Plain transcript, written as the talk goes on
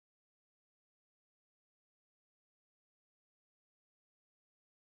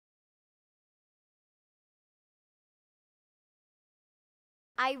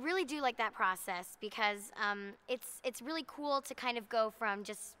I really do like that process because it's really cool to kind of go from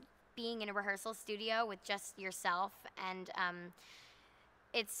just being in a rehearsal studio with just yourself, and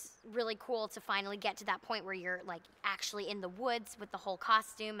it's really cool to finally get to that point where you're like actually in the woods with the whole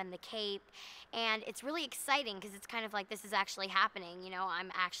costume and the cape, and it's really exciting because it's kind of like this is actually happening,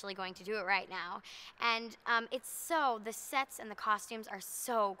 I'm actually going to do it right now. And the sets and the costumes are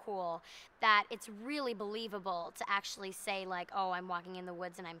so cool that it's really believable to actually say like, oh, I'm walking in the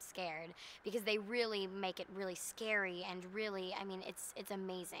woods and I'm scared, because they really make it really scary, and really, I mean, it's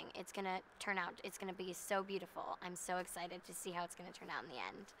amazing. It's gonna turn out, it's gonna be so beautiful. I'm so excited to see how it's gonna turn out in the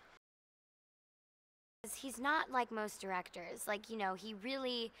end. He's not like most directors. Like, he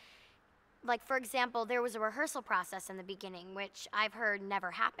really, like, for example, there was a rehearsal process in the beginning, which I've heard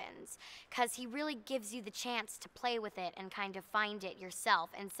never happens, because he really gives you the chance to play with it and kind of find it yourself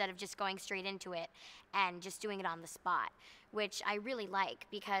instead of just going straight into it and just doing it on the spot, which I really like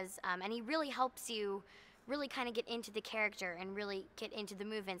because, and he really helps you really kind of get into the character and really get into the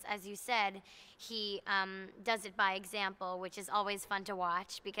movements. As you said, he does it by example, which is always fun to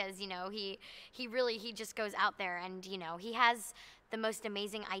watch because, he just goes out there and, he has the most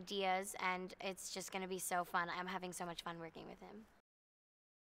amazing ideas, and it's just going to be so fun. I'm having so much fun working with him.